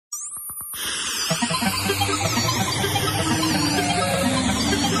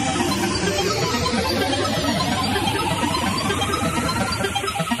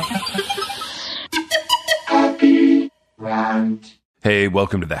Hey,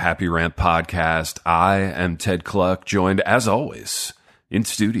 welcome to the Happy Rant Podcast. I am Ted Kluck, joined as always in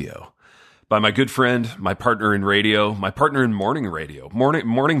studio by my good friend, my partner in radio, my partner in morning radio,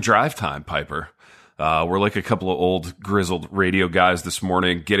 morning drive time, Piper. We're like a couple of old grizzled radio guys this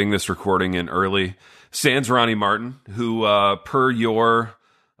morning, getting this recording in early. Sans Ronnie Martin, who, per your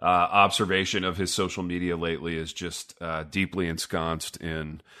observation of his social media lately, is just deeply ensconced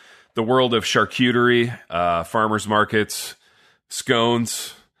in the world of charcuterie, farmers markets,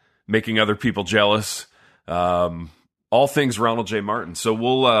 scones, making other people jealous, all things Ronald J. Martin. So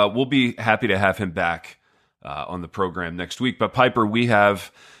we'll be happy to have him back on the program next week. But Piper, we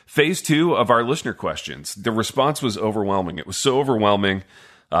have phase 2 of our listener questions. The response was overwhelming. It was so overwhelming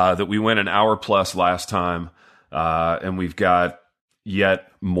that we went an hour plus last time, and we've got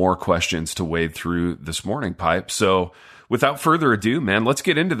yet more questions to wade through this morning, Pipe. So without further ado, man, let's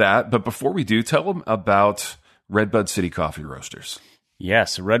get into that. But before we do, tell them about Redbud City Coffee Roasters.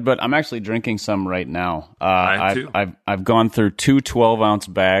 Yes, Redbud. I'm actually drinking some right now. I've gone through 2 12-ounce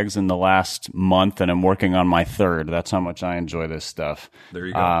bags in the last month, and I'm working on my third. That's how much I enjoy this stuff. There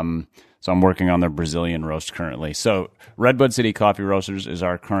you go. So I'm working on their Brazilian roast currently. So Redbud City Coffee Roasters is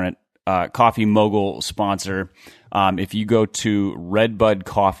our current Coffee Mogul sponsor. If you go to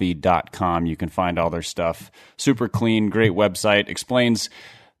redbudcoffee.com, you can find all their stuff. Super clean, great website. Explains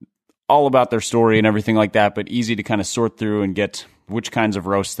all about their story and everything like that, but easy to kind of sort through and get which kinds of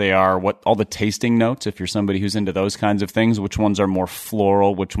roasts they are, what all the tasting notes, if you're somebody who's into those kinds of things, which ones are more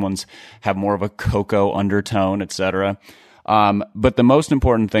floral, which ones have more of a cocoa undertone, etc. But the most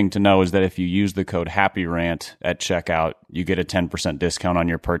important thing to know is that if you use the code HAPPYRANT at checkout, you get a 10% discount on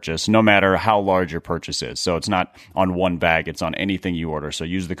your purchase, no matter how large your purchase is. So it's not on one bag, it's on anything you order. So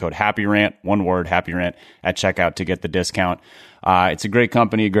use the code HAPPYRANT, one word, HAPPYRANT, at checkout to get the discount. It's a great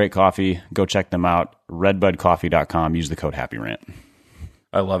company, great coffee. Go check them out. Redbudcoffee.com. Use the code HAPPYRANT.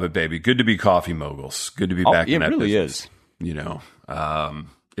 I love it, baby. Good to be coffee moguls. Good to be back in that business. It really is. You know,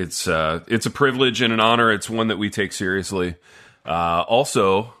 it's a privilege and an honor. It's one that we take seriously.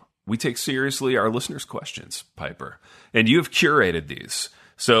 Also, we take seriously our listeners' questions, Piper, and you have curated these.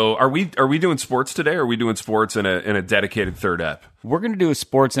 So, are we doing sports today? Or are we doing sports in a dedicated third ep? We're going to do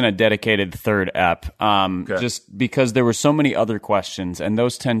sports in a dedicated third ep, Okay. just because there were so many other questions, and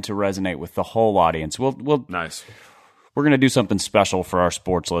those tend to resonate with the whole audience. Nice. We're going to do something special for our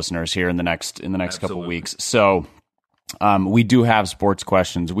sports listeners here in the next couple weeks. So. We do have sports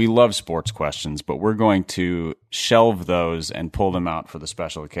questions. We love sports questions, but we're going to shelve those and pull them out for the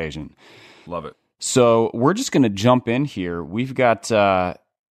special occasion. Love it. So we're just going to jump in here. We've got a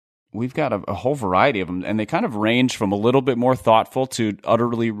whole variety of them, and they kind of range from a little bit more thoughtful to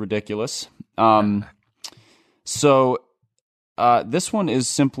utterly ridiculous. So this one is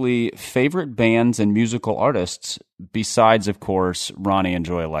simply favorite bands and musical artists besides, of course, Ronnie and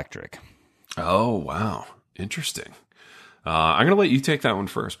Joy Electric. Oh, wow. Interesting. I'm going to let you take that one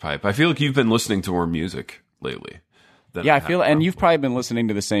first, Pipe. I feel like you've been listening to more music lately. Yeah, I feel, and you've probably been listening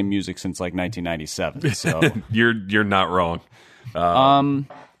to the same music since like 1997. So you're not wrong.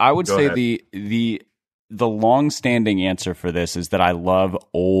 I would say ahead. the long-standing answer for this is that I love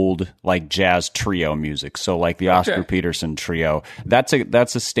old like jazz trio music. So like the Oscar Peterson trio, that's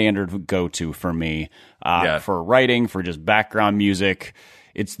a standard go-to for me for writing, for just background music.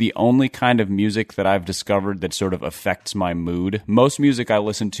 It's the only kind of music that I've discovered that sort of affects my mood. Most music I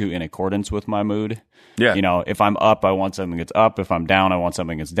listen to in accordance with my mood. Yeah. You know, if I'm up, I want something that's up. If I'm down, I want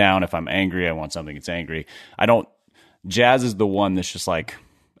something that's down. If I'm angry, I want something that's angry. Jazz is the one that's just like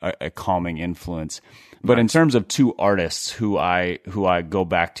a calming influence. But in terms of 2 artists who I go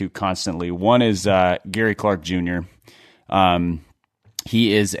back to constantly, one is Gary Clark Jr.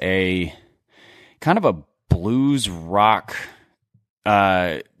 He is a kind of a blues rock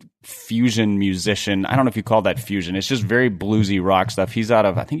fusion musician. I don't know if you call that fusion. It's just very bluesy rock stuff. I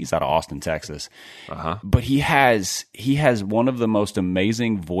think he's out of Austin, Texas. But he has one of the most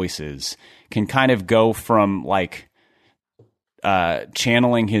amazing voices. Can kind of go from like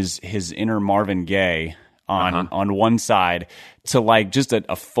channeling his inner Marvin Gaye on one side to like just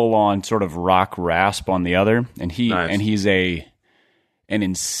a full on sort of rock rasp on the other. And he's an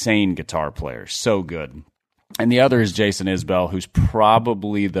insane guitar player. So good. And the other is Jason Isbell, who's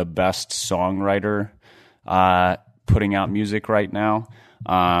probably the best songwriter putting out music right now.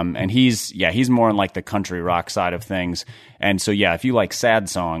 And he's more on like the country rock side of things. And so, if you like sad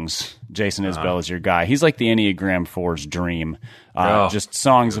songs, Jason Isbell is your guy. He's like the Enneagram 4's dream. Just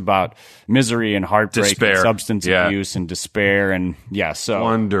songs about misery and heartbreak, Despair. and substance Yeah. abuse and despair, and so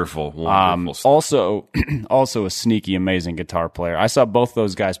Wonderful stuff. also a sneaky, amazing guitar player. I saw both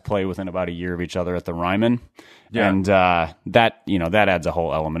those guys play within about a year of each other at the Ryman, and that adds a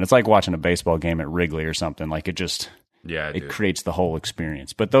whole element. It's like watching a baseball game at Wrigley or something. Like it creates the whole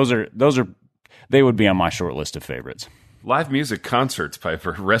experience. But they would be on my short list of favorites. Live music concerts,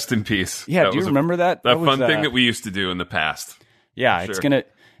 Piper. Rest in peace. Yeah, do you remember that? That fun thing that we used to do in the past. Yeah, Sure.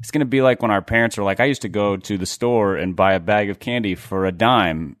 it's gonna be like when our parents were like, I used to go to the store and buy a bag of candy for a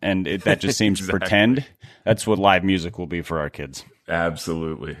dime, and that just seems Exactly. pretend. That's what live music will be for our kids.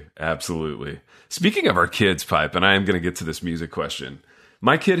 Absolutely. Speaking of our kids, Pipe, and I am going to get to this music question.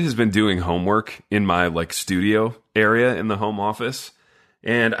 My kid has been doing homework in my studio area in the home office.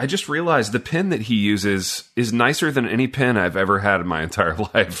 And I just realized the pen that he uses is nicer than any pen I've ever had in my entire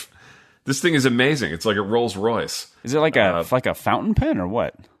life. This thing is amazing. It's like a Rolls Royce. Is it like a fountain pen or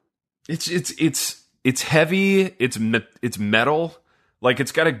what? It's heavy. It's metal. Like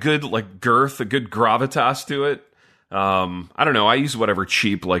it's got a good girth, a good gravitas to it. I don't know. I use whatever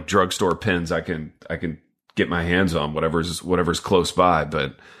cheap drugstore pens I can get my hands on. Whatever's close by.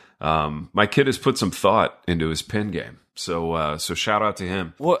 But my kid has put some thought into his pen game. So shout out to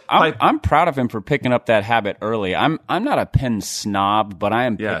him. Well, I'm proud of him for picking up that habit early. I'm not a pen snob, but I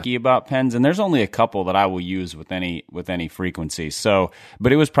am picky about pens, and there's only a couple that I will use with any frequency. So,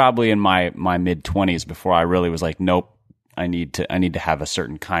 but it was probably in my mid-20s before I really was like, nope, I need to have a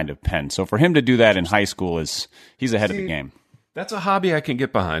certain kind of pen. So for him to do that in high school he's ahead of the game. That's a hobby I can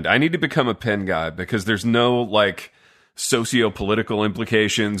get behind. I need to become a pen guy because there's no socio-political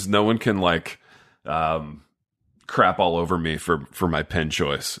implications. No one can crap all over me for my pen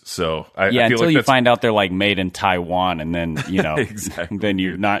choice. So I feel until you find out they're made in Taiwan, and then exactly. then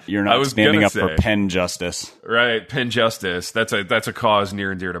you're not standing up for pen justice. Right, pen justice. That's a cause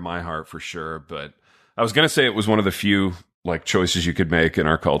near and dear to my heart for sure. But I was gonna say it was one of the few choices you could make in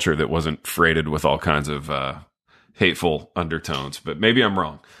our culture that wasn't freighted with all kinds of hateful undertones. But maybe I'm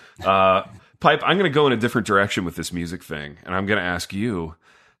wrong. Pipe, I'm gonna go in a different direction with this music thing, and I'm gonna ask you: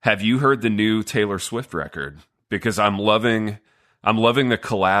 have you heard the new Taylor Swift record? Because I'm loving the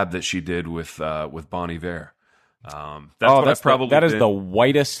collab that she did with Bon Iver. That is the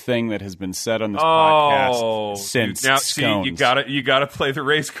whitest thing that has been said on this podcast since now, Scones. See, you gotta play the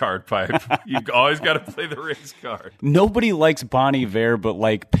race card, Pipe. You always gotta play the race card. Nobody likes Bon Iver, but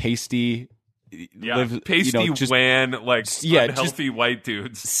pasty. Pasty wan, unhealthy white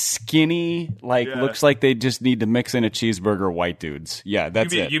dudes. Skinny, looks like they just need to mix in a cheeseburger white dudes. Yeah,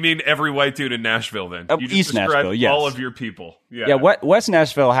 that's it. You mean every white dude in Nashville then? You just East Nashville, yes. all of your people. Yeah, West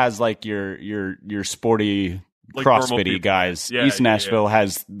Nashville has your sporty CrossFitty guys. Yeah, East Nashville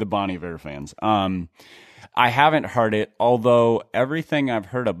has the Bon Iver fans. I haven't heard it, although everything I've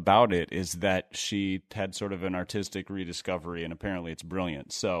heard about it is that she had sort of an artistic rediscovery, and apparently it's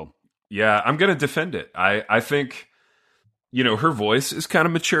brilliant. So yeah, I'm going to defend it. I think, her voice is kind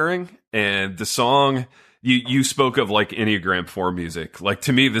of maturing, and the song, you spoke of Enneagram 4 music.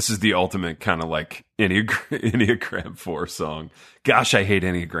 To me, this is the ultimate kind of Enneagram 4 song. Gosh, I hate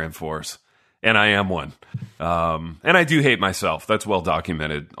Enneagram 4s, and I am one. And I do hate myself. That's well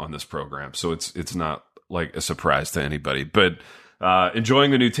documented on this program, so it's not a surprise to anybody. But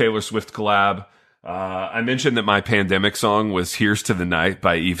enjoying the new Taylor Swift collab. I mentioned that my pandemic song was Here's to the Night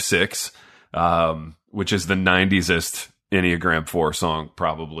by Eve 6, which is the 90s-est Enneagram 4 song,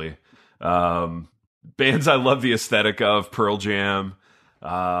 probably. Bands I love the aesthetic of, Pearl Jam.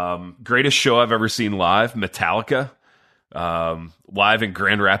 Greatest show I've ever seen live, Metallica. Live in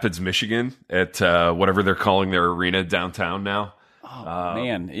Grand Rapids, Michigan at whatever they're calling their arena downtown now. Oh,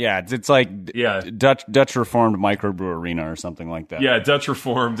 man. Yeah, it's Dutch Reformed Microbrew Arena or something like that. Yeah, Dutch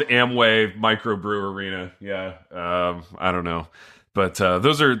Reformed Amway Microbrew Arena. Yeah, I don't know, but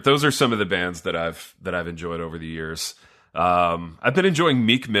those are some of the bands that I've enjoyed over the years. I've been enjoying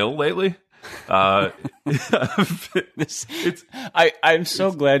Meek Mill lately. I'm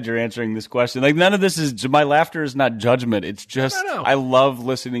so glad you're answering this question. None of this is my laughter is not judgment. It's just I love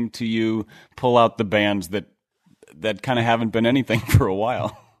listening to you pull out the bands that kind of haven't been anything for a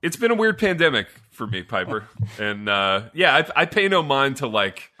while. It's been a weird pandemic for me, Piper. And I pay no mind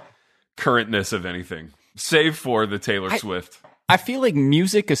to currentness of anything, save for the Taylor Swift. I feel like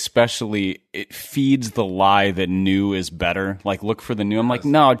music especially, it feeds the lie that new is better. Look for the new. I'm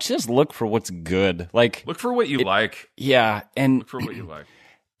no, just look for what's good. Look for what you like. Yeah. And look for what you like.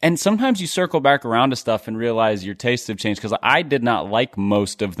 And sometimes you circle back around to stuff and realize your tastes have changed, because I did not like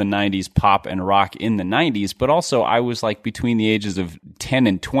most of the 90s pop and rock in the 90s, but also I was like between the ages of 10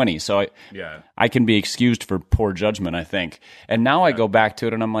 and 20. So I can be excused for poor judgment, I think. And now I go back to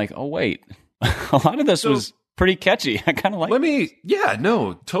it and I'm like, oh, wait, a lot of this was pretty catchy. I kind of like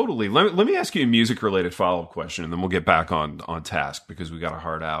totally. Let me ask you a music-related follow-up question, and then we'll get back on task because we got a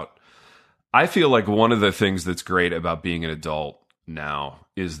hard out. I feel like one of the things that's great about being an adult now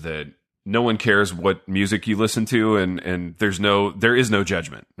is that no one cares what music you listen to, and there is no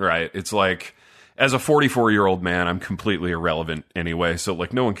judgment, right? It's like, as a 44-year-old man, I'm completely irrelevant anyway, so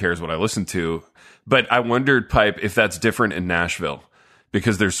like no one cares what I listen to. But I wondered, Pipe, if that's different in Nashville,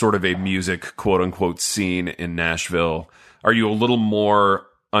 because there's sort of a music quote-unquote scene in Nashville. Are you a little more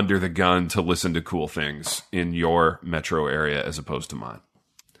under the gun to listen to cool things in your metro area as opposed to mine?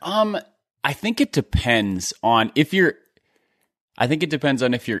 I think it depends on if you're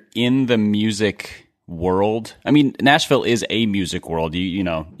in the music world. I mean, Nashville is a music world.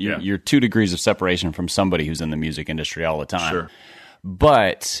 You're 2 degrees of separation from somebody who's in the music industry all the time. Sure.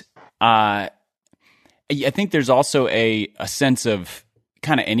 But I think there's also a sense of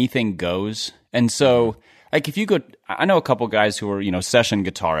kind of anything goes. And so, like, if you go, I know a couple guys who are, session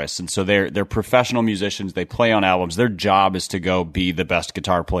guitarists, and so they're professional musicians. They play on albums. Their job is to go be the best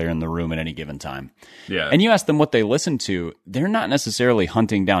guitar player in the room at any given time. Yeah. And you ask them what they listen to, they're not necessarily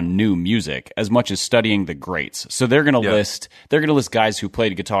hunting down new music as much as studying the greats. So they're going to list guys who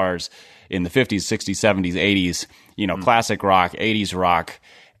played guitars in the 50s, 60s, 70s, 80s, classic rock, 80s rock.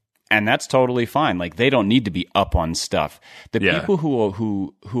 And that's totally fine. Like, they don't need to be up on stuff. The people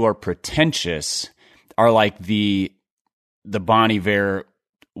who are pretentious are like the Bon Iver,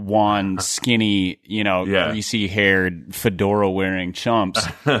 skinny, greasy-haired, fedora-wearing chumps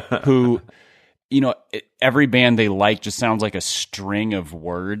who, every band they like just sounds like a string of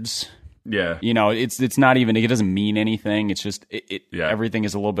words. Yeah. It's not even, it doesn't mean anything. It's just, everything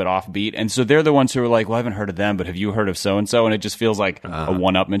is a little bit offbeat. And so they're the ones who are like, well, I haven't heard of them, but have you heard of so-and-so? And it just feels like a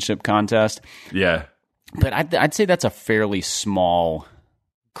one-upmanship contest. Yeah. But I'd say that's a fairly small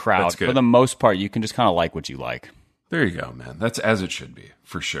crowd. For the most part, you can just kind of like what you like. There you go, man. That's as it should be,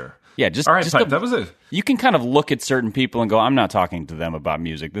 for sure. Yeah, all right, Pipe, that was it. You can kind of look at certain people and go, I'm not talking to them about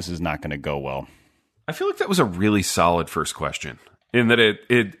music. This is not going to go well. I feel like that was a really solid first question, in that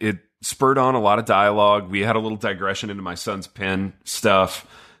it spurred on a lot of dialogue. We had a little digression into my son's pen stuff,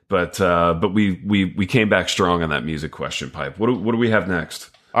 but we came back strong on that music question, Pipe. What do we have next?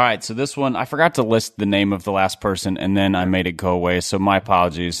 All right, so this one, I forgot to list the name of the last person, and then I made it go away, so my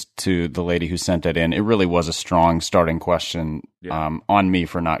apologies to the lady who sent that in. It really was a strong starting question on me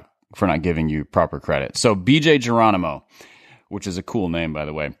for not giving you proper credit. So BJ Geronimo, which is a cool name, by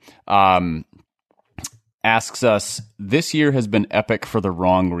the way, asks us, this year has been epic for the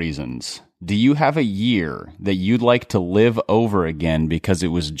wrong reasons. Do you have a year that you'd like to live over again because it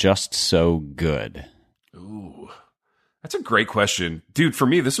was just so good? Ooh, that's a great question. Dude, for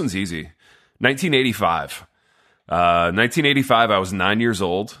me, this one's easy. 1985. 1985, I was 9 years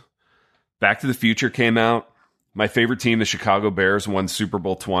old. Back to the Future came out. My favorite team, the Chicago Bears, won Super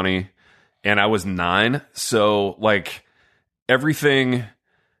Bowl 20. And I was 9. So, like, everything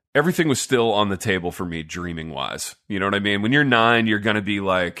was still on the table for me, dreaming-wise. You know what I mean? When you're 9, you're going to be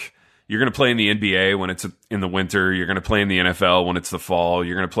like, you're going to play in the NBA when it's in the winter. You're going to play in the NFL when it's the fall.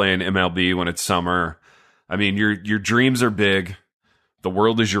 You're going to play in MLB when it's summer. I mean, your dreams are big. The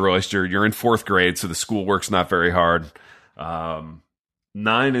world is your oyster. You're in 4th grade, so the schoolwork's not very hard.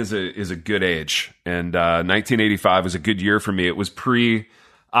 9 is a good age, and 1985 was a good year for me. It was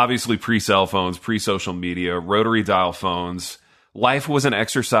obviously pre-cell phones, pre-social media, rotary dial phones. Life was an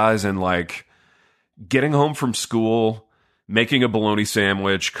exercise in, like, getting home from school, making a bologna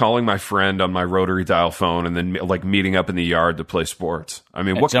sandwich, calling my friend on my rotary dial phone, and then, like, meeting up in the yard to play sports. I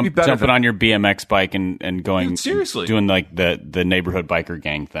mean, what could be better? Jumping on your BMX bike and going, seriously, doing, like, the neighborhood biker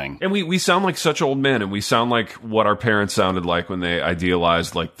gang thing. And we sound like such old men, and we sound like what our parents sounded like when they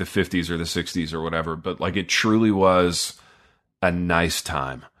idealized, like, the 50s or the 60s or whatever. But, like, it truly was a nice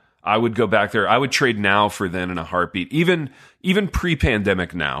time. I would go back there. I would trade now for then in a heartbeat. Even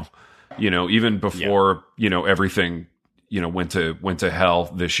pre-pandemic now, even before, everything, went to hell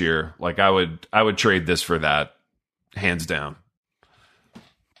this year. Like, I would trade this for that, hands down.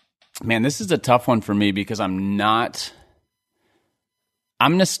 Man, this is a tough one for me because I'm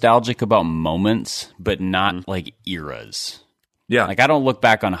nostalgic about moments, but not like eras. Yeah. Like, I don't look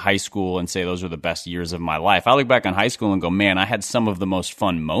back on high school and say those were the best years of my life. I look back on high school and go, man, I had some of the most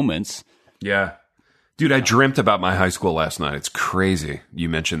fun moments. Yeah. Dude, I dreamt about my high school last night. It's crazy. You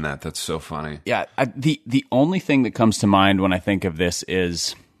mentioned that. That's so funny. Yeah. The only thing that comes to mind when I think of this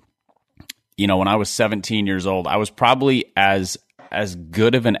is when I was 17 years old, I was probably as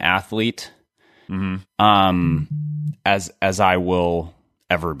good of an athlete as I will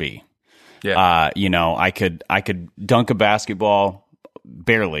ever be. Yeah. I could dunk a basketball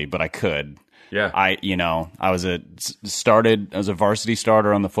barely, but I could. Yeah. I was a varsity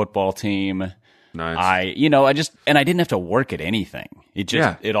starter on the football team. Nice. I didn't have to work at anything.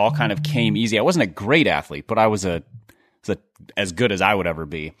 It all kind of came easy. I wasn't a great athlete, but I was as good as I would ever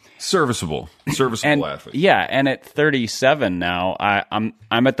be. Serviceable athlete. Yeah, and at 37 now, I'm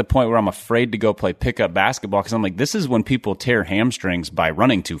at the point where I'm afraid to go play pickup basketball because I'm like, this is when people tear hamstrings by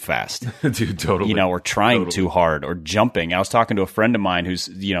running too fast. Dude, totally. Or trying too hard or jumping. I was talking to a friend of mine who's,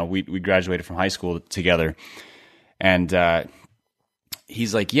 we graduated from high school together, and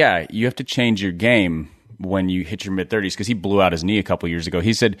he's like, yeah, you have to change your game when you hit your mid-30s, because he blew out his knee a couple years ago.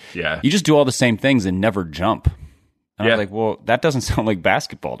 He said, you just do all the same things and never jump. And I was like, well, that doesn't sound like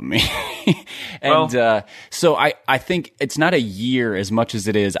basketball to me. And so I think it's not a year as much as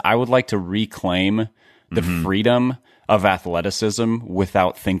it is, I would like to reclaim the freedom of athleticism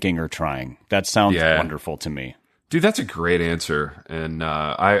without thinking or trying. That sounds wonderful to me. Dude, that's a great answer. And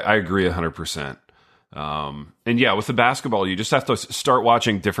I agree 100%. And yeah, with the basketball, you just have to start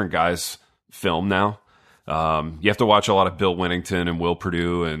watching different guys film now. You have to watch a lot of Bill Winnington and Will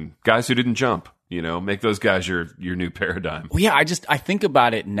Perdue and guys who didn't jump. Make those guys your new paradigm. Well, yeah, I think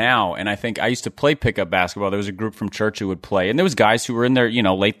about it now, and I think I used to play pickup basketball. There was a group from church who would play, and there was guys who were in their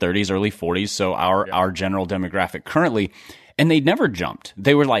late 30s, early 40s, so our general demographic currently, and they never jumped.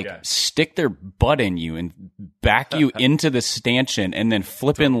 They were like stick their butt in you and back you into the stanchion, and then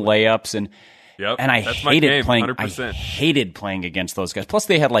flipping layups and. Yep, and I hated playing. 100%. I hated playing against those guys. Plus,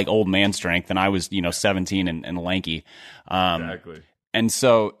 they had like old man strength, and I was 17 and lanky. Exactly. And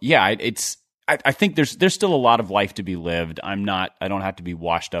so I think there's still a lot of life to be lived. I don't have to be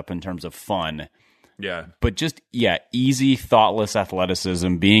washed up in terms of fun. Yeah. But just easy, thoughtless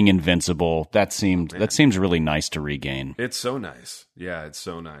athleticism, being invincible. That seems really nice to regain. It's so nice. Yeah, it's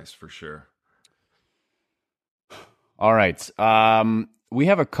so nice for sure. All right. We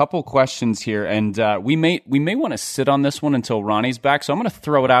have a couple questions here, and we may want to sit on this one until Ronnie's back. So I'm going to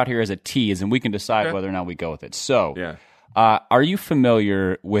throw it out here as a tease, and we can decide whether or not we go with it. So, are you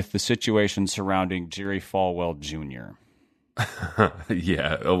familiar with the situation surrounding Jerry Falwell Jr.?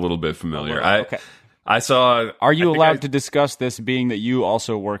 Yeah, a little bit familiar. Okay. I saw. Are you allowed to discuss this, being that you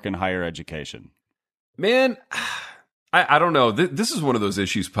also work in higher education? Man, I don't know. This is one of those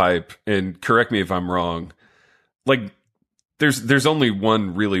issues, Pipe, and correct me if I'm wrong. Like, there's only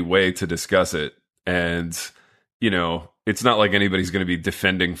one really way to discuss it, and it's not like anybody's going to be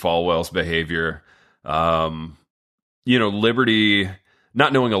defending Falwell's behavior. Liberty,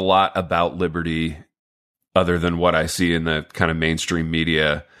 not knowing a lot about Liberty other than what I see in the kind of mainstream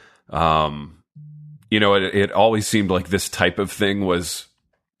media, it always seemed like this type of thing was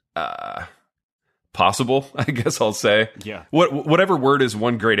possible, I guess I'll say. Yeah. Whatever word is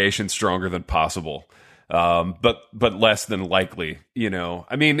one gradation stronger than possible. But less than likely,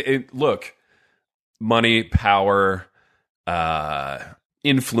 I mean, look, money, power,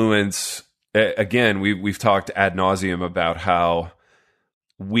 influence. Again, we've talked ad nauseum about how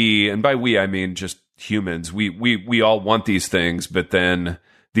and by we I mean just humans. We all want these things, but then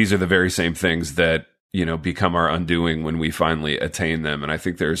these are the very same things that become our undoing when we finally attain them. And I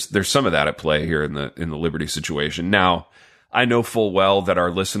think there's some of that at play here in the Liberty situation. Now, I know full well that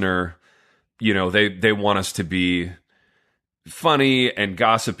our listener. They want us to be funny and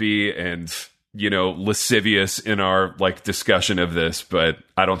gossipy and, lascivious in our discussion of this, but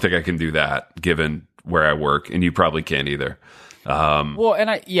I don't think I can do that given where I work, and you probably can't either. Well, and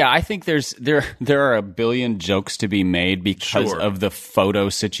I think there are a billion jokes to be made because of the photo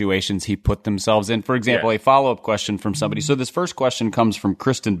situations he put themselves in. For example, a follow-up question from somebody. So this first question comes from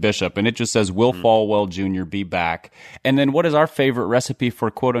Kristen Bishop, and it just says, will Falwell Jr. be back? And then what is our favorite recipe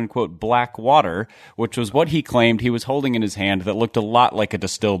for quote-unquote black water, which was what he claimed he was holding in his hand that looked a lot like a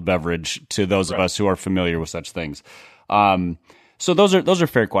distilled beverage to those of us who are familiar with such things. So those are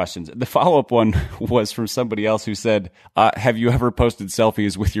fair questions. The follow-up one was from somebody else who said, have you ever posted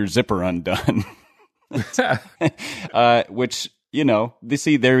selfies with your zipper undone? Which,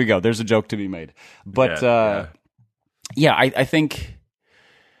 see, there we go. There's a joke to be made. But, I think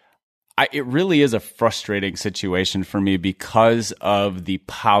it really is a frustrating situation for me because of the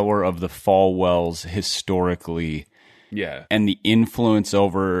power of the Falwells historically. Yeah. And the influence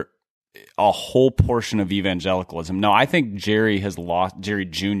over a whole portion of evangelicalism. No, I think Jerry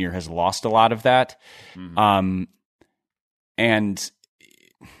Jr. has lost a lot of that. And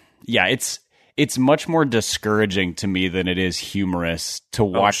it's it's much more discouraging to me than it is humorous to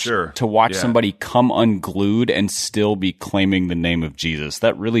watch Yeah. somebody come unglued and still be claiming the name of Jesus.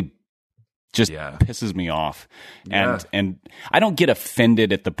 That really just pisses me off. And I don't get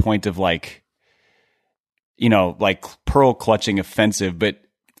offended at the point of like, you know, like pearl clutching offensive, but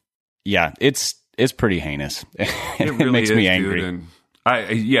yeah, it's pretty heinous. It really makes me angry. Dude,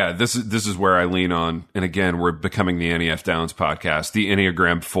 and this is where I lean on. And again, we're becoming the NEF Downs podcast, the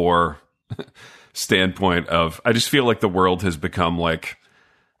Enneagram 4 standpoint of, I just feel like the world has become like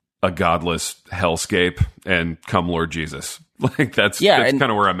a godless hellscape, and come Lord Jesus. Like that's kind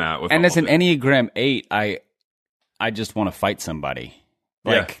of where I'm at with. And as an it. Enneagram 8, I just want to fight somebody.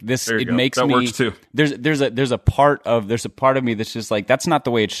 Like this, it makes that me. Works too. There's a part of me that's just like, that's not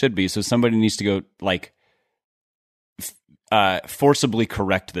the way it should be. So somebody needs to go like forcibly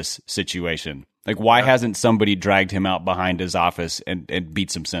correct this situation. Like, why hasn't somebody dragged him out behind his office and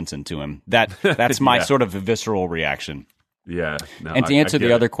beat some sense into him? That's my sort of visceral reaction. Yeah. No, and to answer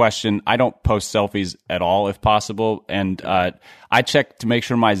the other question, I don't post selfies at all if possible. And I check to make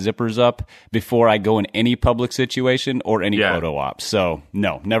sure my zipper's up before I go in any public situation or any photo op. So,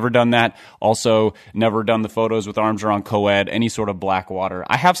 no, never done that. Also, never done the photos with arms around co-ed, any sort of Blackwater.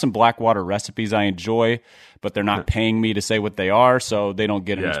 I have some Blackwater recipes I enjoy, but they're not paying me to say what they are, so they don't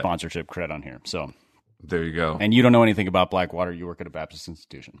get any sponsorship credit on here. So there you go. And you don't know anything about Blackwater. You work at a Baptist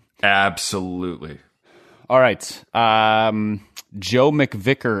institution. Absolutely. All right. Joe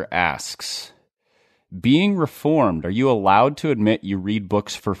McVicker asks, being Reformed, are you allowed to admit you read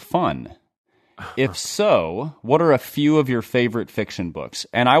books for fun? If so, what are a few of your favorite fiction books?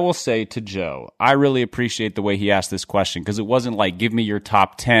 And I will say to Joe, I really appreciate the way he asked this question, because it wasn't like, give me your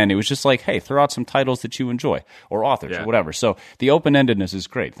top 10. It was just like, hey, throw out some titles that you enjoy, or authors, or whatever. So the open-endedness is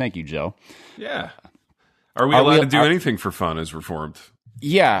great. Thank you, Joe. Yeah. Are we allowed to do anything for fun as Reformed?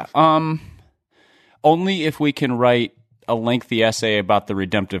 Yeah. Only if we can write a lengthy essay about the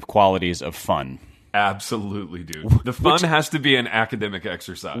redemptive qualities of fun. Absolutely, dude. The fun has to be an academic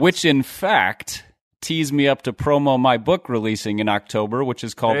exercise. Which, in fact, tees me up to promo my book releasing in October, which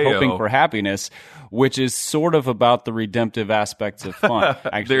is called Hoping for Happiness, which is sort of about the redemptive aspects of fun.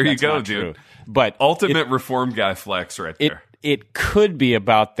 Actually, there you go, dude. True. But ultimate Reformed guy flex right there. It could be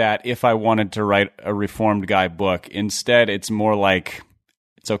about that if I wanted to write a Reformed guy book. Instead, it's more like,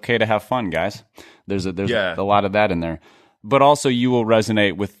 it's okay to have fun, guys. There's a lot of that in there. But also you will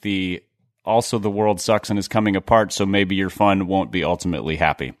resonate with the world sucks and is coming apart, so maybe your fun won't be ultimately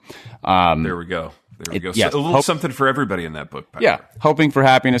happy. There we go. So a little something for everybody in that book. Yeah. Hoping for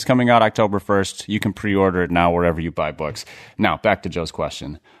Happiness, coming out October 1st. You can pre-order it now wherever you buy books. Now, back to Joe's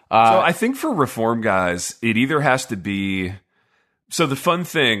question. So I think for Reform guys, it either has to be... So the fun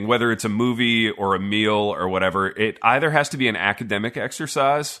thing, whether it's a movie or a meal or whatever, it either has to be an academic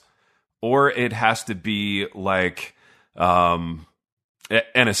exercise or it has to be like an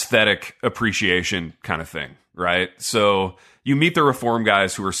aesthetic appreciation kind of thing, right? So you meet the Reform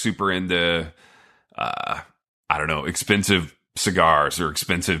guys who are super into, I don't know, expensive cigars or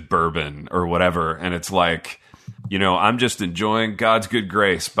expensive bourbon or whatever, and it's like, you know, I'm just enjoying God's good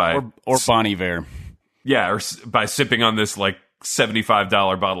grace by... Or Bon Iver. Yeah, or by sipping on this, like,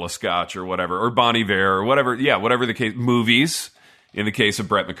 $75 bottle of scotch or whatever, or Bon Iver or whatever. Yeah, whatever the case. Movies, in the case of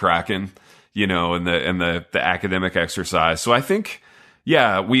Brett McCracken, you know, and the academic exercise. So I think,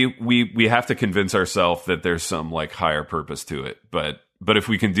 yeah, we have to convince ourselves that there's some like higher purpose to it. But if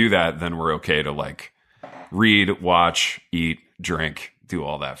we can do that, then we're okay to like read, watch, eat, drink, do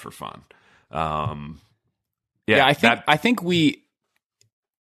all that for fun. I think we.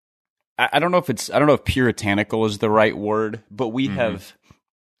 I don't know if puritanical is the right word, but we have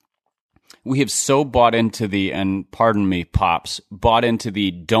so bought into the, and pardon me, Pops, bought into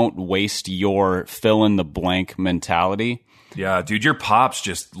the don't waste your fill in the blank mentality. Yeah, dude, your Pops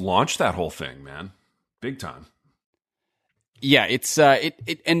just launched that whole thing, man. Big time. Yeah, it's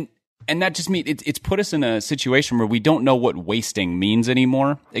and that just means it's put us in a situation where we don't know what wasting means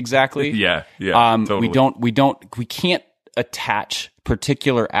anymore exactly. Yeah, totally. We can't attach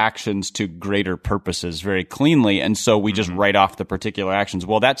particular actions to greater purposes very cleanly, and so we just write off the particular actions.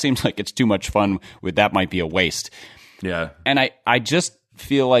 Well, that seems like it's too much fun. That might be a waste. Yeah. And I just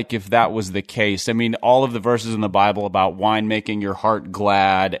feel like if that was the case, I mean, all of the verses in the Bible about wine making your heart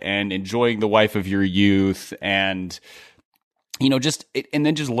glad and enjoying the wife of your youth, and you know, and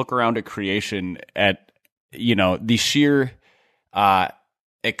then just look around at creation at, you know, the sheer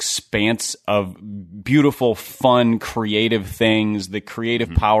expanse of beautiful, fun, creative things, the creative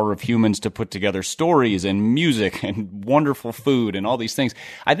power of humans to put together stories and music and wonderful food and all these things.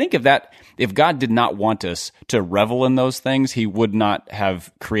 I think if God did not want us to revel in those things, he would not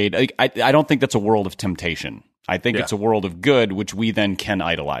have created. I don't think that's a world of temptation. I think it's a world of good, which we then can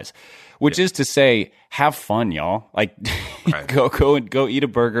idolize. Which is to say, have fun, y'all. Like, Right. go eat a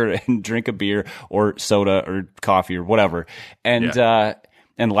burger and drink a beer or soda or coffee or whatever, and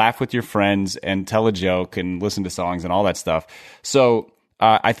laugh with your friends and tell a joke and listen to songs and all that stuff. So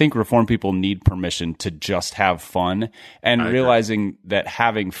I think Reformed people need permission to just have fun, and realizing that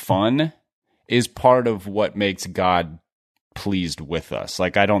having fun is part of what makes God pleased with us.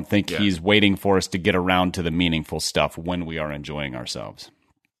 Like, I don't think he's waiting for us to get around to the meaningful stuff when we are enjoying ourselves.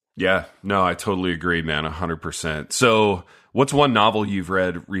 Yeah, no, I totally agree, man, 100%. So what's one novel you've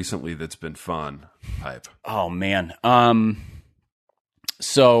read recently that's been fun, Pipe? Oh, man.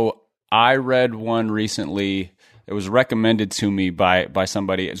 So I read one recently. It was recommended to me by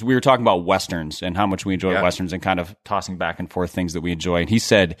somebody. As we were talking about Westerns and how much we enjoy Westerns and kind of tossing back and forth things that we enjoy. And he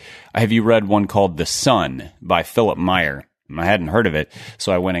said, have you read one called The Sun by Philip Meyer? And I hadn't heard of it,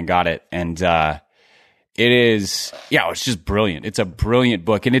 so I went and got it. And it is, it's just brilliant. It's a brilliant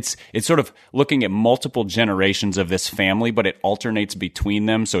book, and it's sort of looking at multiple generations of this family, but it alternates between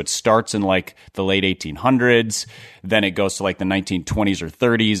them. So it starts in like the late 1800s, then it goes to like the 1920s or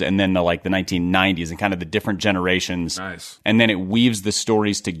 30s, and then the 1990s, and kind of the different generations. Nice. And then it weaves the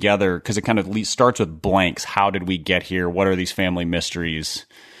stories together because it kind of starts with blanks. How did we get here? What are these family mysteries?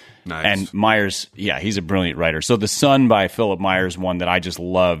 Nice. And Myers, he's a brilliant writer. So The Sun by Philip Myers, one that I just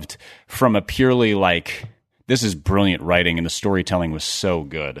loved from a purely this is brilliant writing, and the storytelling was so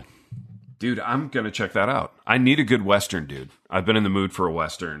good. Dude, I'm going to check that out. I need a good Western, dude. I've been in the mood for a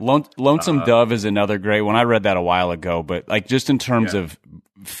Western. Lonesome Dove is another great one. I read that a while ago, but just in terms of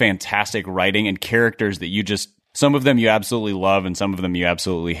fantastic writing and characters that some of them you absolutely love and some of them you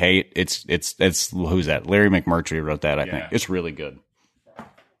absolutely hate. It's who's that? Larry McMurtry wrote that, I think. It's really good.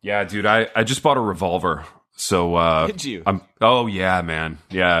 Yeah, dude, I just bought a revolver. So did you? Oh yeah, man.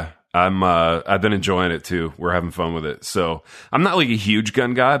 Yeah. I've been enjoying it too. We're having fun with it. So I'm not like a huge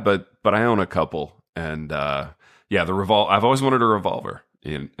gun guy, but I own a couple. And the revolver, I've always wanted a revolver,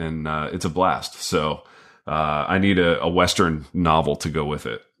 and it's a blast. So I need a Western novel to go with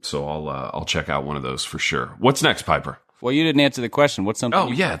it. So I'll check out one of those for sure. What's next, Piper? Well, you didn't answer the question. What's something?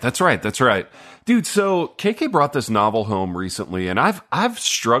 Oh, yeah, that's right. Dude, so KK brought this novel home recently, and I've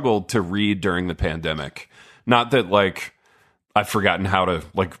struggled to read during the pandemic. Not that, I've forgotten how to,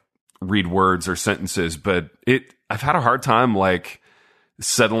 read words or sentences, but I've had a hard time,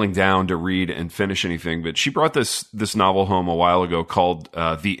 settling down to read and finish anything. But she brought this novel home a while ago called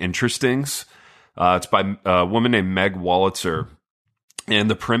The Interestings. It's by a woman named Meg Wolitzer, and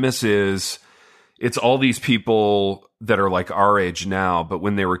the premise is it's all these people that are our age now, but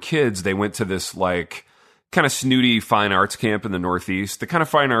when they were kids, they went to this kind of snooty fine arts camp in the Northeast, the kind of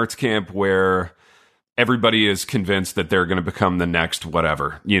fine arts camp where everybody is convinced that they're going to become the next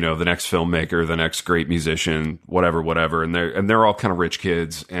whatever, the next filmmaker, the next great musician, whatever. And they're all kind of rich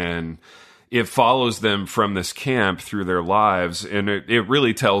kids, and it follows them from this camp through their lives. And it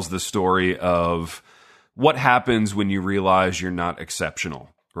really tells the story of what happens when you realize you're not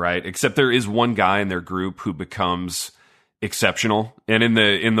exceptional. Right. Except there is one guy in their group who becomes exceptional. And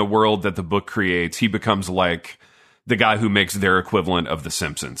in the world that the book creates, he becomes like the guy who makes their equivalent of The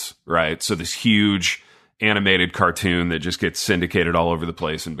Simpsons. Right. So this huge animated cartoon that just gets syndicated all over the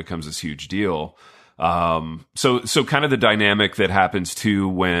place and becomes this huge deal. So kind of the dynamic that happens too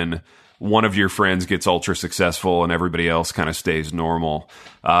when one of your friends gets ultra successful and everybody else kind of stays normal.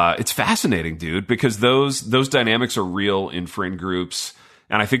 It's fascinating, dude, because those dynamics are real in friend groups.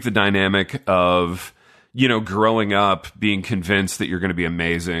 And I think the dynamic of, growing up, being convinced that you're going to be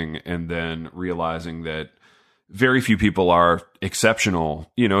amazing and then realizing that very few people are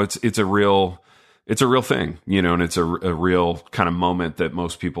exceptional, it's a real thing, and it's a real kind of moment that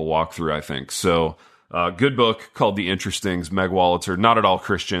most people walk through, I think. So, good book called The Interestings, Meg Wolitzer, not at all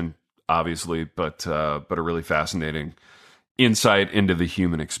Christian, obviously, but a really fascinating insight into the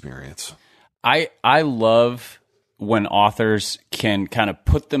human experience. I love when authors can kind of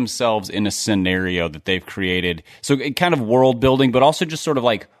put themselves in a scenario that they've created. So it kind of world building, but also just sort of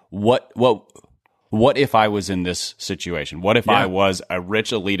what if I was in this situation? What if I was a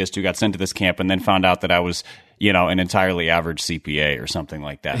rich elitist who got sent to this camp and then found out that I was, an entirely average CPA or something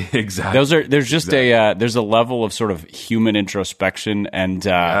like that? Exactly. There's a level of sort of human introspection and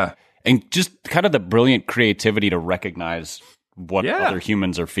just kind of the brilliant creativity to recognize what other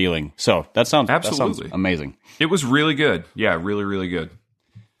humans are feeling. So that sounds amazing. It was really good. Yeah, really, really good.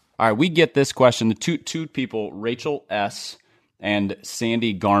 All right, we get this question. The two people, Rachel S. and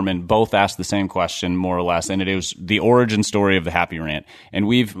Sandy Garman, both asked the same question, more or less, and it was the origin story of the Happy Rant. And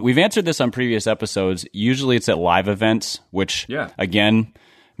we've answered this on previous episodes. Usually it's at live events, which, again,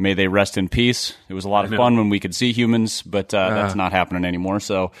 may they rest in peace. It was a lot of fun when we could see humans, but that's not happening anymore.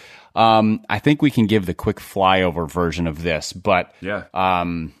 So I think we can give the quick flyover version of this. But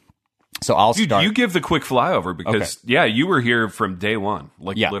so I'll start. You give the quick flyover because, you were here from day one,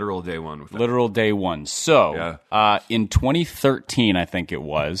 literal day one. Literal day one. So in 2013, I think it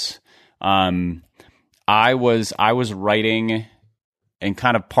was, I was writing and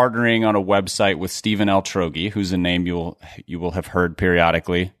kind of partnering on a website with Stephen L. Trogi, who's a name you will have heard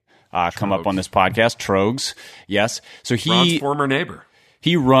periodically come up on this podcast. Trogs, yes. So Ron's former neighbor.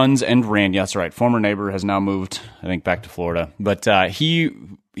 He runs and ran. Yeah, that's right. Former neighbor has now moved, I think, back to Florida. But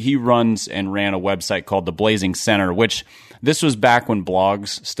he runs and ran a website called The Blazing Center, which this was back when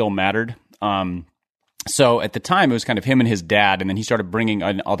blogs still mattered. So at the time, it was kind of him and his dad, and then he started bringing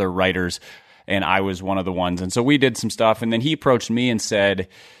in other writers, and I was one of the ones. And so we did some stuff, and then he approached me and said,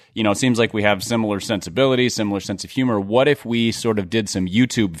 it seems like we have similar sensibilities, similar sense of humor. What if we sort of did some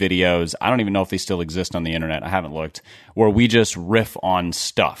YouTube videos? I don't even know if they still exist on the internet. I haven't looked. Where we just riff on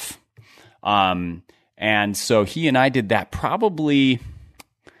stuff. And so he and I did that probably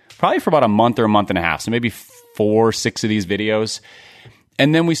for about a month or a month and a half. So maybe 4-6 of these videos.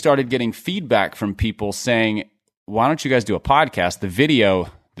 And then we started getting feedback from people saying, why don't you guys do a podcast? The video,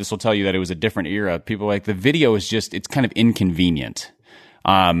 this will tell you that it was a different era. People were like, the video is just, it's kind of inconvenient.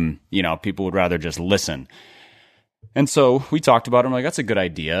 People would rather just listen. And so we talked about it. I'm like, that's a good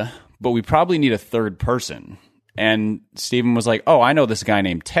idea, but we probably need a third person. And Stephen was like, oh, I know this guy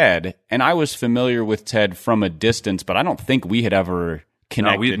named Ted. And I was familiar with Ted from a distance, but I don't think we had ever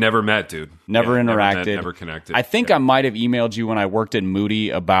connected. No, we had never met, dude. Never interacted. Never connected. I think I might have emailed you when I worked at Moody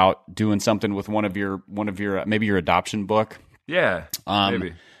about doing something with one of your maybe your adoption book. Yeah,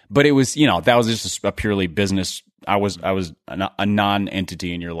 maybe. But it was, that was just a purely business. I was a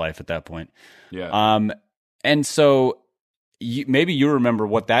non-entity in your life at that point. Yeah. And so maybe you remember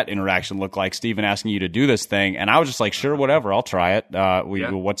what that interaction looked like, Stephen asking you to do this thing. And I was just like, sure, whatever, I'll try it.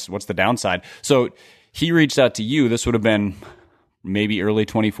 What's the downside? So he reached out to you. This would have been maybe early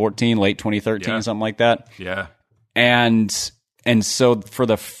 2014, late 2013, something like that. Yeah. And so for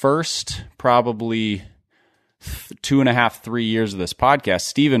the first probably 2.5, 3 years of this podcast,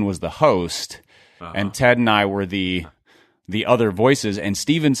 Stephen was the host, and Ted and I were the other voices. And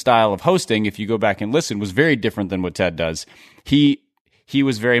Stephen's style of hosting, if you go back and listen, was very different than what Ted does. He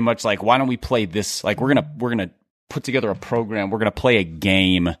was very much like, why don't we play this? Like, we're gonna put together a program. We're gonna play a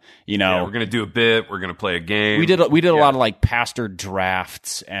game. Yeah, we're gonna do a bit. We're gonna play a game. We did a lot of like pastor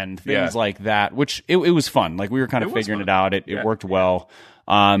drafts and things like that, which it was fun. Like, we were kind of figuring it out. It worked well.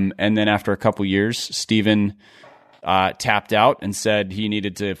 And then after a couple years, Stephen tapped out and said he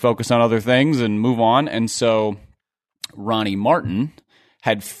needed to focus on other things and move on. And so Ronnie Martin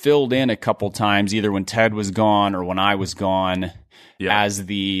had filled in a couple times, either when Ted was gone or when I was gone, as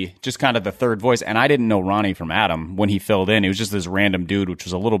just kind of the third voice. And I didn't know Ronnie from Adam when he filled in. He was just this random dude, which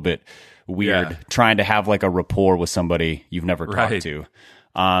was a little bit weird, trying to have like a rapport with somebody you've never talked to.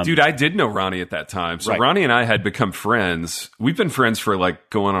 Dude, I did know Ronnie at that time. So Ronnie and I had become friends. We've been friends for like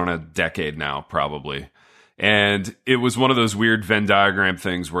going on a decade now, probably. And it was one of those weird Venn diagram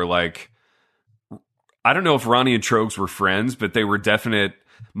things where, like, I don't know if Ronnie and Trogs were friends, but they were definite.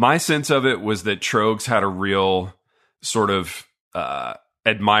 My sense of it was that Trogs had a real sort of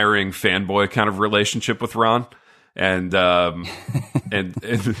admiring fanboy kind of relationship with Ron. And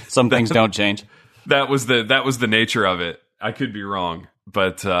some things don't change. That was the nature of it. I could be wrong.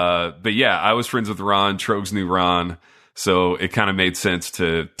 But yeah, I was friends with Ron. Trogs knew Ron. So it kind of made sense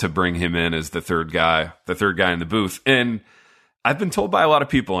to bring him in as the third guy in the booth. And I've been told by a lot of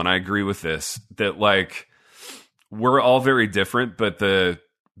people, and I agree with this, that like we're all very different, but the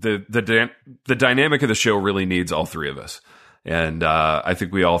dynamic of the show really needs all three of us. And I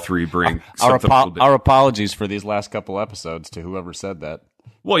think we all three bring our apologies for these last couple episodes to whoever said that.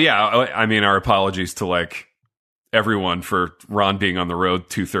 Well, yeah, I mean, our apologies to like everyone for Ron being on the road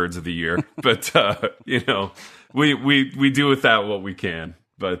 2/3 of the year, but we do with that what we can.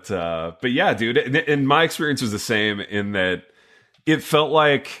 But yeah, dude, and my experience was the same in that it felt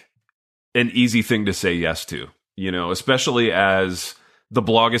like an easy thing to say yes to, especially as the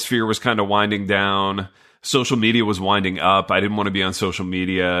blogosphere was kind of winding down. Social media was winding up. I didn't want to be on social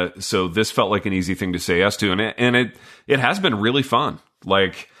media. So this felt like an easy thing to say yes to. And it has been really fun.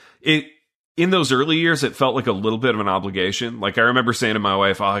 Like in those early years, it felt like a little bit of an obligation. Like I remember saying to my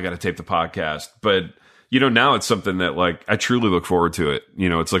wife, I got to tape the podcast. But now it's something that like I truly look forward to it.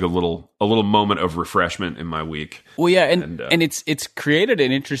 It's like a little moment of refreshment in my week. Well, yeah, and it's created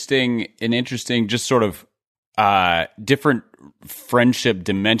an interesting just sort of different friendship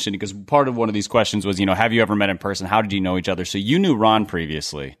dimension, because part of one of these questions was, have you ever met in person? How did you know each other? So you knew Ron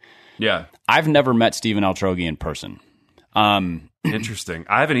previously. Yeah. I've never met Stephen L. Trogi in person. Interesting.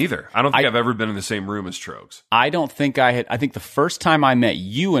 I haven't either. I don't think I've ever been in the same room as Trogs. I don't think I had. I think the first time I met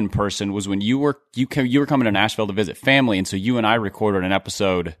you in person was when you were coming to Nashville to visit family, and so you and I recorded an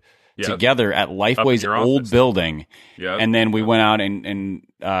episode together at Lifeway's old building. Yeah. And then we went out and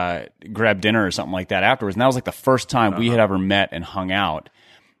grabbed dinner or something like that afterwards. And that was like the first time we had ever met and hung out.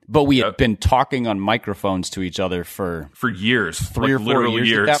 But we had been talking on microphones to each other for years, 3 or 4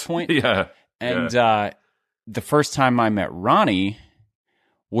 years at that point. Yeah. And the first time I met Ronnie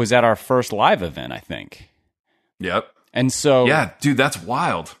was at our first live event, I think. Yep. And so, yeah, dude, that's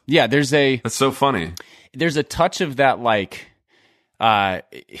wild. Yeah, that's so funny. There's a touch of that, like,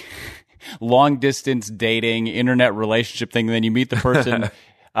 long distance dating, internet relationship thing. And then you meet the person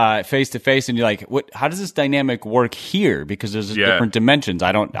face to face, and you're like, "What? How does this dynamic work here?" Because there's different dimensions.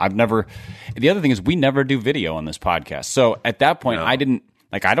 I've never. The other thing is, we never do video on this podcast. So at that point, I didn't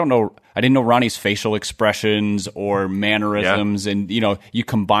know Ronnie's facial expressions or mannerisms, and you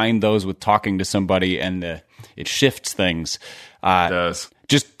combine those with talking to somebody, and it shifts things. It does.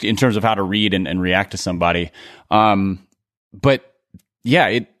 Just in terms of how to read and react to somebody. But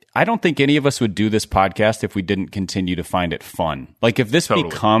yeah, I don't think any of us would do this podcast if we didn't continue to find it fun. Like if this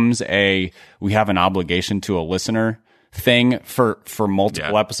becomes we have an obligation to a listener thing for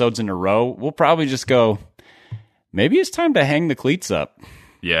multiple episodes in a row, we'll probably just go, maybe it's time to hang the cleats up.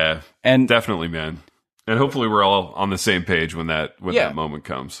 Yeah, and definitely, man. And hopefully we're all on the same page when that moment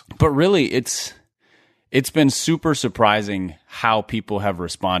comes. But really, it's been super surprising how people have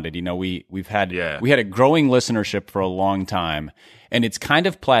responded. We've had a growing listenership for a long time, and it's kind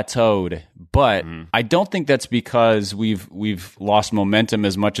of plateaued. But I don't think that's because we've lost momentum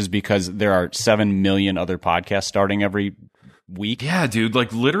as much as because there are 7 million other podcasts starting every week. Yeah, dude.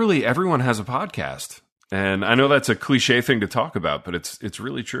 Like literally everyone has a podcast. And I know that's a cliche thing to talk about, but it's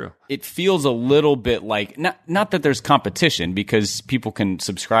really true. It feels a little bit like not that there's competition, because people can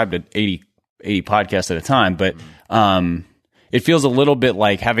subscribe to 80 podcasts at a time, but it feels a little bit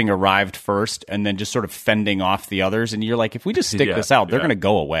like having arrived first and then just sort of fending off the others. And you're like, if we just stick this out, they're going to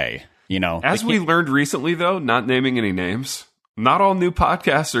go away. As we learned recently, though, not naming any names, not all new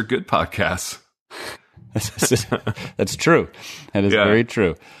podcasts are good podcasts. That's true. That is very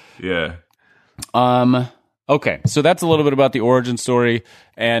true. Yeah. Okay, so that's a little bit about the origin story,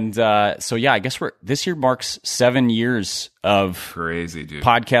 and so I guess this year marks 7 years of crazy, dude,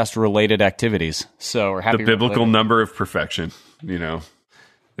 podcast-related activities. So we're happy. The biblical number of perfection,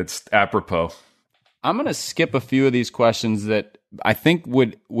 it's apropos. I'm going to skip a few of these questions that I think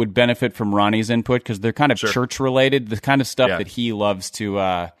would benefit from Ronnie's input, because they're kind of church-related, the kind of stuff that he loves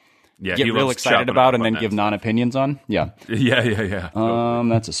to get real excited about and then give non-opinions on. Yeah.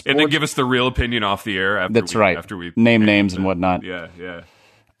 That's a sport. And then give us the real opinion off the air after we name names and whatnot. Yeah.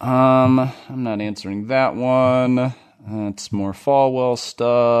 I'm not answering that one. That's more Falwell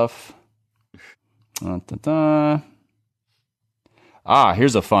stuff.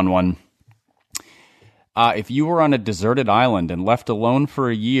 Here's a fun one. If you were on a deserted island and left alone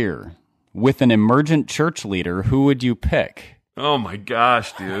for a year with an emergent church leader, who would you pick? Oh my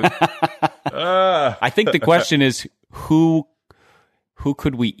gosh, dude. I think the question is who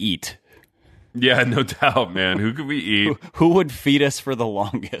could we eat? Yeah, no doubt, man. Who could we eat? Who would feed us for the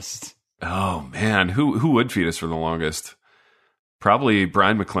longest? Oh man, who would feed us for the longest? Probably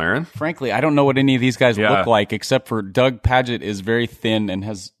Brian McLaren. Frankly, I don't know what any of these guys look like, except for Doug Padgett is very thin and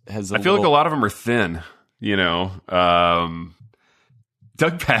has I feel like a lot of them are thin,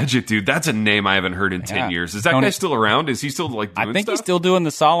 Doug Padgett, dude, that's a name I haven't heard in 10 years. Is that guy still around? Is he still doing stuff? I think he's still doing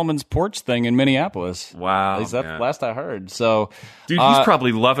the Solomon's Porch thing in Minneapolis. Wow. At least that's the last I heard. So, dude, he's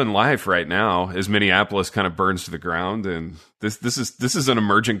probably loving life right now as Minneapolis kind of burns to the ground. And this is an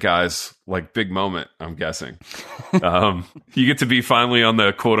emergent guy's big moment, I'm guessing. You get to be finally on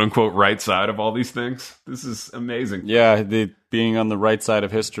the quote unquote right side of all these things. This is amazing. Yeah, being on the right side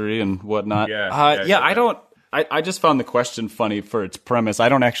of history and whatnot. I just found the question funny for its premise. I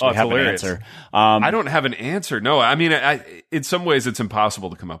don't actually have hilarious. an answer. I don't have an answer. No, I mean, in some ways, it's impossible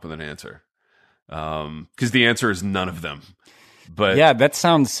to come up with an answer because the answer is none of them. But yeah, that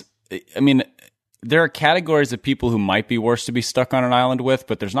sounds. I mean, there are categories of people who might be worse to be stuck on an island with,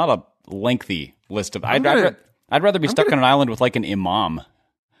 but there's not a lengthy list of. I'd rather be stuck on an island with an imam.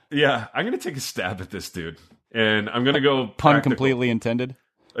 Yeah, I'm gonna take a stab at this dude, and I'm gonna go pun completely intended.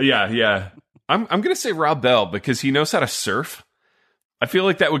 Yeah. I'm going to say Rob Bell because he knows how to surf. I feel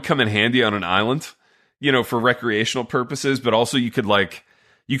like that would come in handy on an island, for recreational purposes, but also you could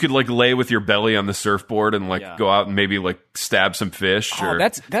lay with your belly on the surfboard and go out and maybe stab some fish. Oh,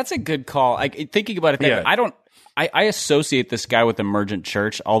 that's a good call. Thinking about it, I associate this guy with Emergent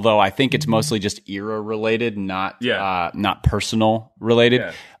Church, although I think it's mostly just era related, not personal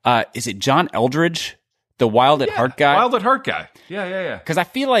related. Yeah. Is it John Eldridge, the Wild at Heart guy? Wild at Heart guy. Yeah. Because I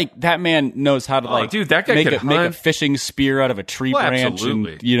feel like that man knows how to dude, that guy make a fishing spear out of a tree branch,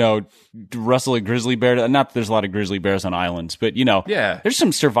 absolutely. and wrestle a grizzly bear. Not that there's a lot of grizzly bears on islands, but there's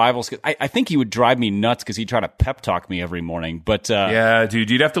some survival skills. I think he would drive me nuts because he'd try to pep talk me every morning. But yeah, dude,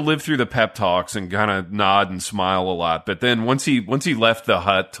 you'd have to live through the pep talks and kind of nod and smile a lot. But then once he left the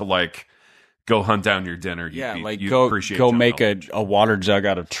hut to go hunt down your dinner, you'd appreciate go make a water jug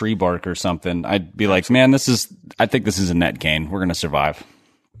out of tree bark or something. I'd be like, man, I think this is a net gain. We're gonna survive.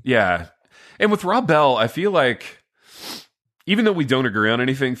 Yeah, and with Rob Bell, I feel like, even though we don't agree on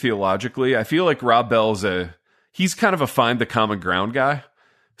anything theologically, I feel like Rob Bell's he's kind of a find the common ground guy.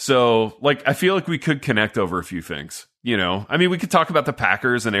 So, I feel like we could connect over a few things. I mean, we could talk about the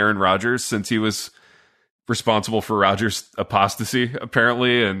Packers and Aaron Rodgers since he was responsible for Rodgers' apostasy,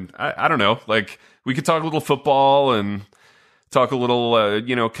 apparently. And I don't know, we could talk a little football and talk a little,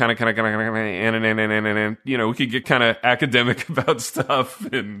 kind of, we could get kind of academic about stuff.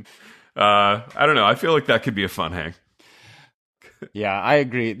 And I don't know. I feel like that could be a fun hang. Yeah, I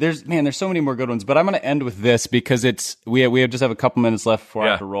agree. There's so many more good ones, but I'm going to end with this because we just have a couple minutes left before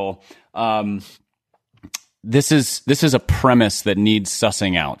I have to roll. This is a premise that needs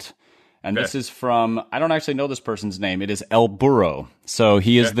sussing out. And this is from, I don't actually know this person's name. It is El Burro. So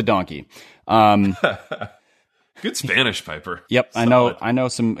he is the donkey. Good Spanish, Piper. Yep. Solid. I know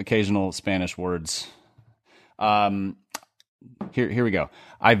some occasional Spanish words. Here we go.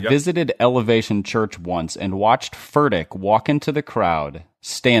 I visited Elevation Church once and watched Furtick walk into the crowd,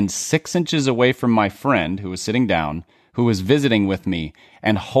 stand 6 inches away from my friend who was sitting down, who was visiting with me,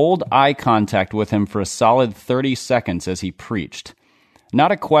 and hold eye contact with him for a solid 30 seconds as he preached.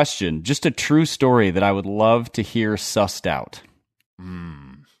 Not a question, just a true story that I would love to hear sussed out.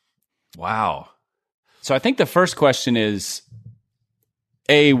 Wow. So I think the first question is,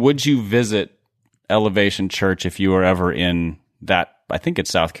 would you visit Elevation Church if you were ever in that, I think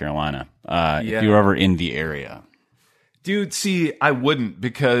it's South Carolina, if you were ever in the area? Dude, see, I wouldn't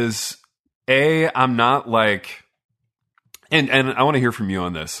because, I'm not and I want to hear from you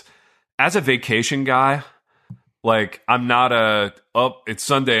on this. As a vacation guy, I'm not it's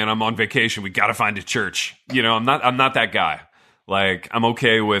Sunday and I'm on vacation, we got to find a church. I'm not that guy. I'm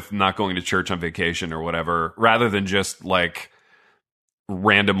okay with not going to church on vacation or whatever, rather than just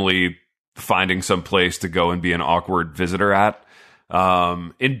randomly finding some place to go and be an awkward visitor at.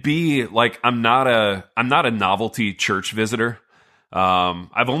 And B, I'm not a novelty church visitor.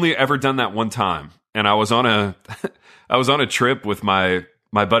 I've only ever done that one time, and I was on a trip with my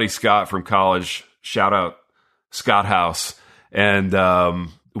buddy Scott from college. Shout out Scott House. And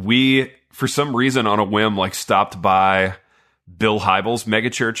we, for some reason, on a whim, stopped by Bill Hybels'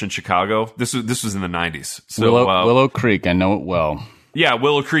 megachurch in Chicago. This was in the 90s. So Willow Creek, I know it well. Yeah,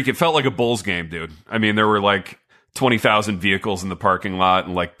 Willow Creek. It felt like a Bulls game, dude. I mean, there were 20,000 vehicles in the parking lot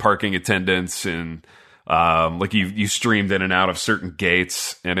and parking attendants, and you streamed in and out of certain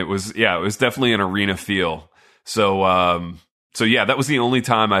gates, and it was definitely an arena feel. So yeah, that was the only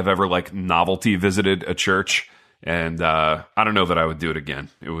time I've ever novelty visited a church, and I don't know that I would do it again.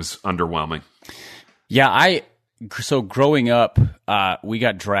 It was underwhelming. Yeah, so growing up, we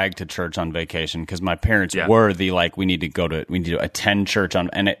got dragged to church on vacation because my parents were the we need to attend church and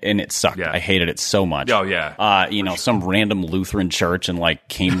it sucked. Yeah. I hated it so much. Oh yeah. Some random Lutheran church in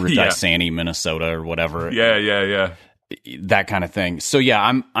Cambridge, Isani, Minnesota or whatever. Yeah. That kind of thing. So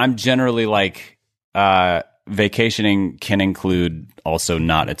yeah, I'm generally vacationing can include also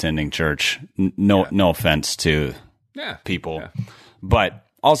not attending church. No offense to people, but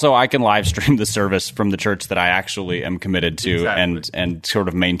also I can live stream the service from the church that I actually am committed to and sort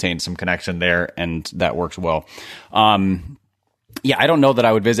of maintain some connection there, and that works well. I don't know that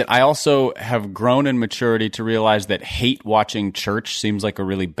I would visit. I also have grown in maturity to realize that hate watching church seems like a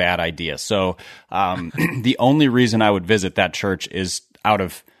really bad idea. So the only reason I would visit that church is out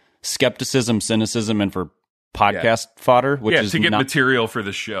of skepticism, cynicism, and for podcast fodder, which is to get material for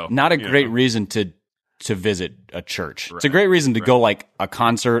the show. Not a great reason to visit a church. Right. It's a great reason to go a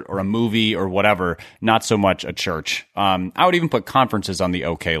concert or a movie or whatever, not so much a church. I would even put conferences on the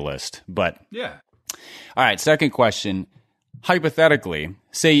okay list, but yeah. All right, second question. hypothetically,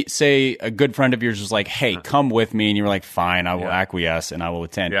 say a good friend of yours was like, hey, come with me. And you were like, fine, I will acquiesce and I will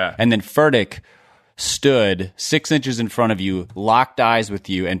attend. Yeah. And then Furtick stood 6 inches in front of you, locked eyes with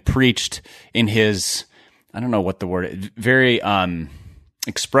you, and preached in his, I don't know what the word is, very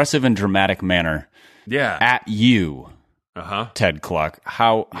expressive and dramatic manner at you, Ted Kluck.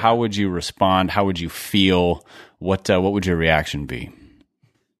 How would you respond? How would you feel? What would your reaction be?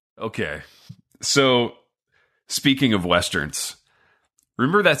 Okay. So, speaking of Westerns,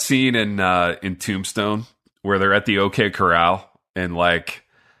 remember that scene in Tombstone where they're at the OK Corral and like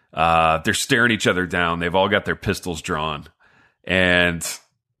they're staring each other down. They've all got their pistols drawn, and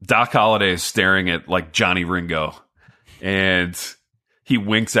Doc Holliday is staring at like Johnny Ringo, and he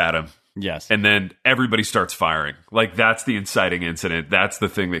winks at him. Yes. And then everybody starts firing. Like, that's the inciting incident. That's the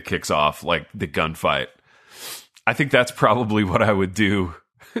thing that kicks off like the gunfight. I think that's probably what I would do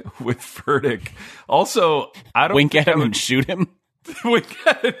with Furtick. Also, I don't wink at him and shoot him. Wink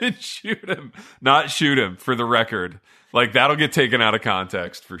at him and shoot him. Not shoot him, for the record. Like, that'll get taken out of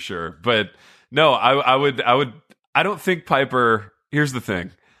context for sure. But no, I would. I don't think Piper. Here's the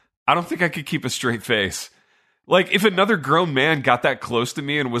thing. I don't think I could keep a straight face. Like, if another grown man got that close to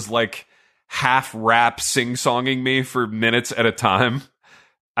me and was like half rap sing-songing me for minutes at a time,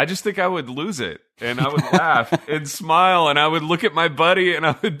 I just think I would lose it. And I would laugh and smile, and I would look at my buddy and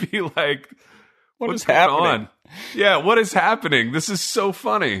I would be like, what's going on? Yeah, what is happening? This is so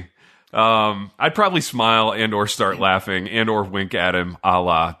funny. I'd probably smile and or start laughing and or wink at him a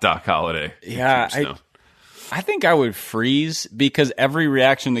la Doc Holliday. Yeah, I think I would freeze because every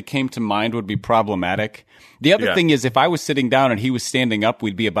reaction that came to mind would be problematic. The other thing is, if I was sitting down and he was standing up,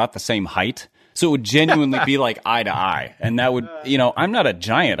 we'd be about the same height. So it would genuinely be like eye to eye. And that would, I'm not a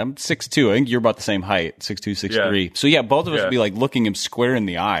giant. I'm 6'2". I think you're about the same height, 6'2", 6'3". Yeah. So yeah, both of us would be like looking him square in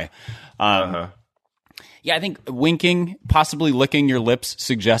the eye. Yeah, I think winking, possibly licking your lips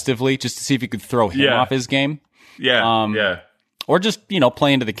suggestively just to see if you could throw him off his game. Yeah. Or just,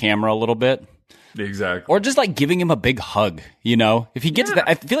 play into the camera a little bit. Exactly. Or just like giving him a big hug, If he gets that,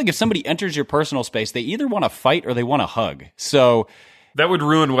 I feel like if somebody enters your personal space, they either want to fight or they want to hug. So that would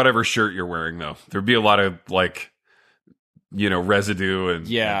ruin whatever shirt you're wearing, though. There'd be a lot of like, residue and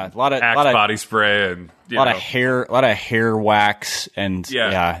a lot of body spray and a lot of hair wax and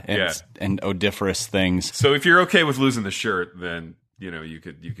and odoriferous things. So if you're okay with losing the shirt, then you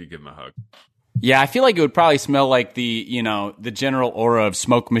could give him a hug. Yeah, I feel like it would probably smell like the general aura of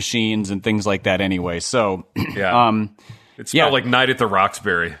smoke machines and things like that anyway. So it smelled like Night at the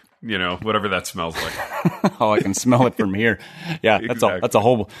Roxbury, whatever that smells like. Oh, I can smell it from here. Yeah, exactly. that's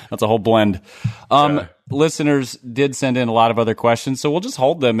a whole blend. Listeners did send in a lot of other questions, so we'll just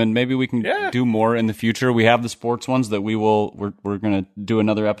hold them and maybe we can do more in the future. We have the sports ones that we're going to do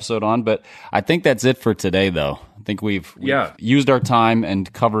another episode on, but I think that's it for today though. I think we've used our time and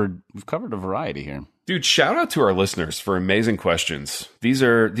we've covered a variety here. Dude, shout out to our listeners for amazing questions. These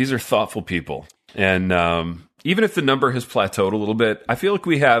are thoughtful people. And even if the number has plateaued a little bit, I feel like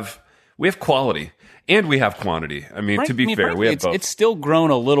we have quality and we have quantity. I mean, to be fair, we have both. It's still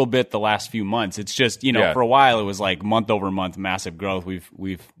grown a little bit the last few months. It's just, for a while it was like month over month massive growth.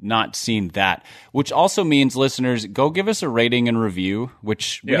 We've not seen that, which also means listeners, go give us a rating and review,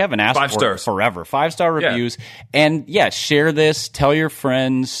 which we haven't asked 5 stars. Forever. 5-star reviews. And share this, tell your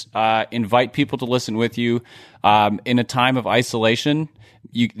friends, invite people to listen with you. In a time of isolation,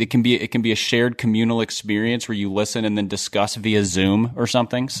 it can be a shared communal experience where you listen and then discuss via Zoom or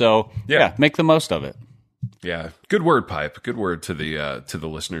something. So make the most of it. Yeah, good word, Pipe. Good word to the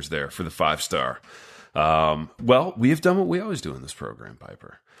listeners there for the 5-star. Well, we have done what we always do in this program,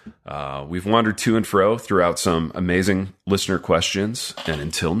 Piper. We've wandered to and fro throughout some amazing listener questions, and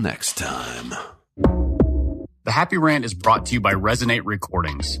until next time. The Happy Rant is brought to you by Resonate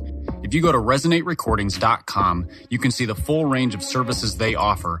Recordings. If you go to resonaterecordings.com, you can see the full range of services they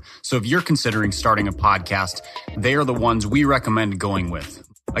offer. So if you're considering starting a podcast, they are the ones we recommend going with.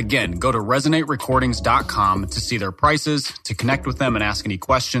 Again, go to resonaterecordings.com to see their prices, to connect with them and ask any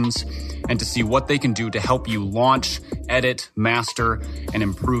questions, and to see what they can do to help you launch, edit, master, and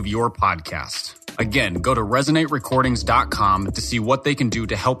improve your podcast. Again, go to resonaterecordings.com to see what they can do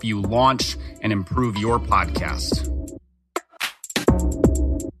to help you launch and improve your podcast.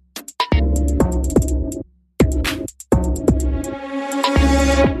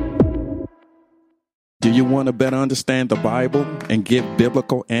 Do you want to better understand the Bible and give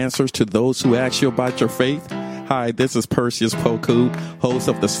biblical answers to those who ask you about your faith? Hi, this is Perseus Poku, host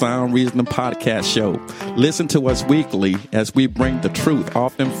of the Sound Reasoning Podcast Show. Listen to us weekly as we bring the truth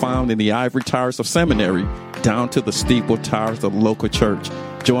often found in the ivory towers of seminary down to the steeple towers of the local church.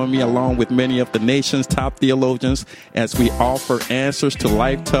 Join me along with many of the nation's top theologians as we offer answers to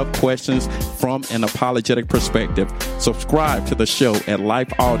life-tough questions from an apologetic perspective. Subscribe to the show at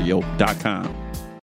lifeaudio.com.